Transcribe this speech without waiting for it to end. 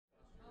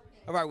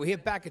All right, we're here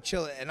back at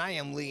Chiller, and I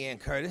am Liane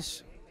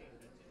Curtis.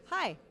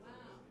 Hi,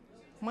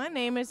 my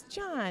name is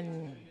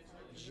John.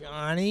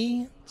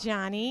 Johnny?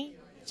 Johnny.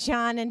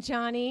 John and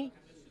Johnny.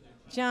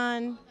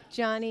 John,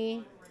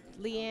 Johnny,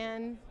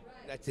 Liane.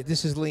 That's it.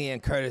 This is Liane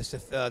Curtis,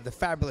 the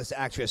fabulous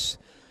actress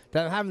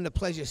that I'm having the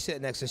pleasure of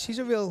sitting next to. She's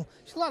a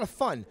lot of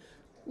fun.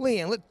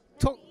 Liane, let's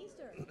talk.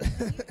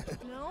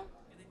 No?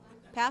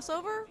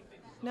 Passover?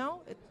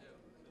 No?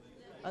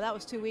 Oh, that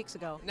was 2 weeks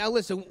ago. Now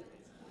listen,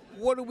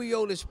 what do we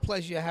owe this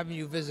pleasure of having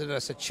you visit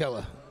us at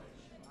Chiller?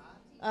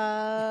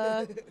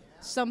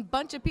 Some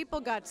bunch of people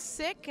got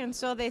sick, and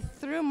so they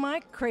threw my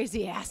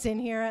crazy ass in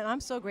here, and I'm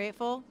so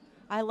grateful.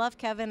 I love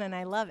Kevin and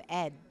I love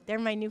Ed. They're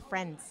my new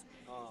friends.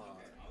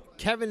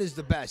 Kevin is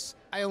the best.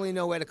 I only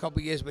know Ed a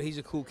couple years, but he's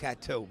a cool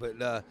cat too.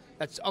 But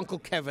that's Uncle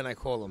Kevin, I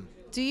call him.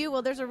 Do you?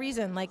 Well, there's a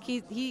reason. Like,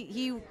 he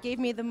gave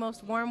me the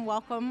most warm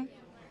welcome.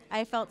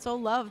 I felt so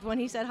loved when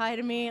he said hi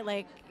to me.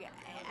 Like,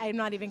 I'm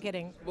not even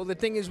kidding. Well, the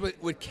thing is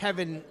with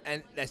Kevin,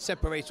 and that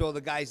separates all the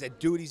guys that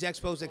do these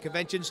expos and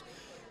conventions,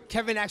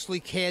 Kevin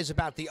actually cares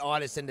about the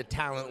artist and the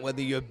talent,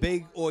 whether you're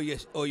big or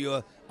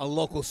you're a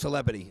local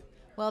celebrity.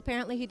 Well,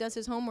 apparently he does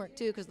his homework,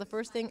 too, because the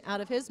first thing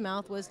out of his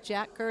mouth was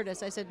Jack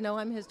Curtis. I said, no,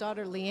 I'm his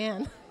daughter,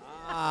 Liane.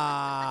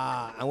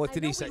 And what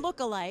did he say? We look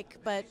alike,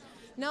 but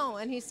no.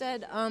 And he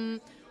said,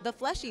 the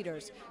Flesh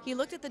Eaters. He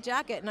looked at the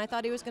jacket, and I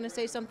thought he was going to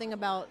say something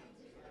about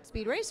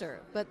Speed Racer,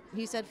 but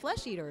he said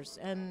Flesh Eaters,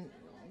 and,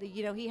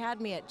 he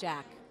had me at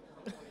Jack.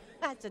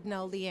 I said,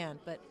 no, Liane,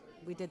 but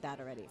we did that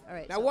already. All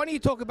right. Now, why don't you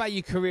talk about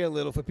your career a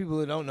little for people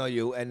who don't know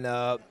you, and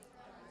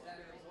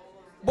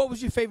what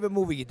was your favorite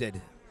movie you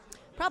did?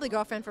 Probably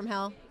Girlfriend from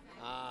Hell.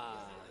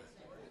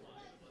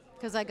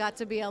 Because I got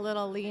to be a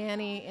little Liane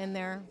in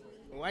there.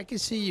 Well, I can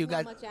see you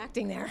Not got much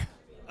acting there.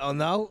 Oh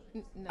no?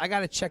 No. I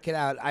got to check it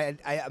out.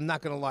 I'm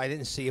not gonna lie, I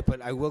didn't see it,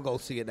 but I will go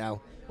see it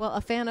now. Well,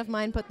 a fan of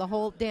mine put the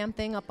whole damn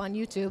thing up on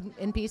YouTube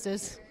in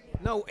pieces.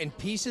 No, in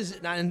pieces,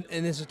 not in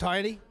its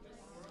entirety.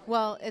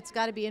 Well, it's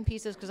got to be in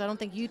pieces because I don't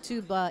think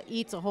YouTube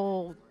eats a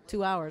whole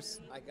 2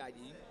 hours. I got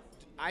you.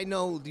 I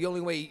know the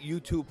only way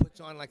YouTube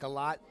puts on like a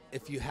lot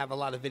if you have a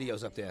lot of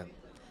videos up there.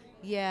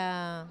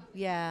 Yeah,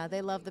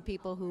 they love the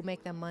people who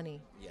make them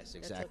money. Yes,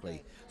 exactly.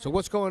 Okay. So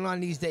what's going on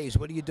these days?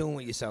 What are you doing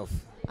with yourself?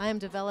 I am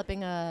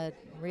developing a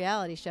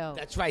reality show.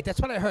 That's right. That's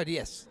what I heard,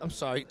 yes. I'm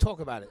sorry. Talk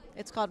about it.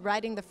 It's called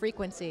Riding the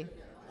Frequency.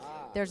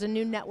 There's a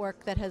new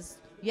network that has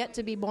yet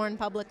to be born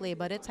publicly,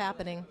 but it's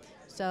happening.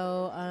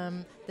 So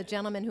the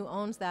gentleman who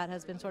owns that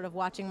has been sort of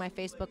watching my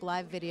Facebook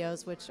Live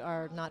videos, which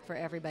are not for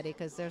everybody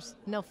because there's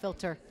no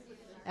filter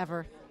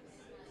ever.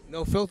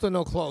 No filter,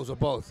 no clothes, or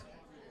both?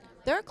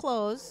 There are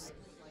clothes,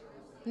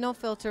 no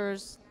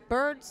filters,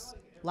 birds,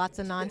 lots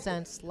of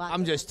nonsense.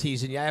 I'm just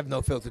teasing you. I have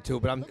no filter too,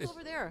 but I'm. Look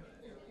over there.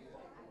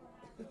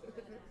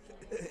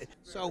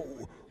 So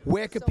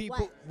where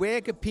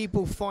could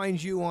people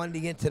find you on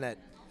the internet?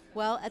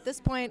 Well, at this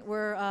point,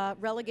 we're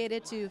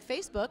relegated to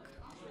Facebook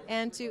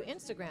and to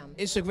Instagram.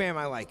 Instagram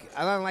I like.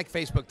 I don't like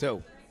Facebook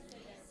too.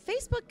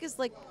 Facebook is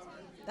like,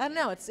 I don't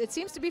know, it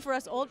seems to be for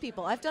us old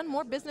people. I've done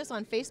more business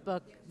on Facebook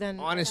than...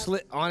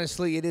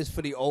 Honestly, it is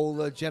for the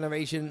older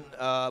generation,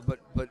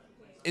 but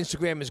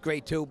Instagram is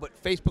great too. But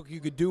Facebook, you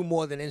could do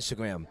more than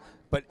Instagram.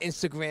 But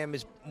Instagram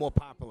is more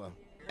popular.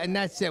 And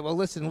that's it. Well,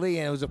 listen,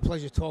 Liane, it was a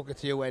pleasure talking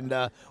to you,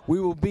 and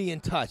we will be in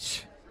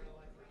touch.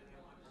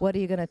 What are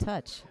you going to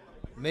touch?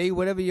 Me,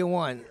 whatever you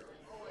want.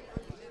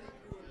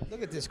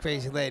 Look at this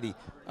crazy lady.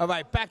 All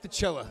right, back to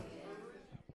Chiller.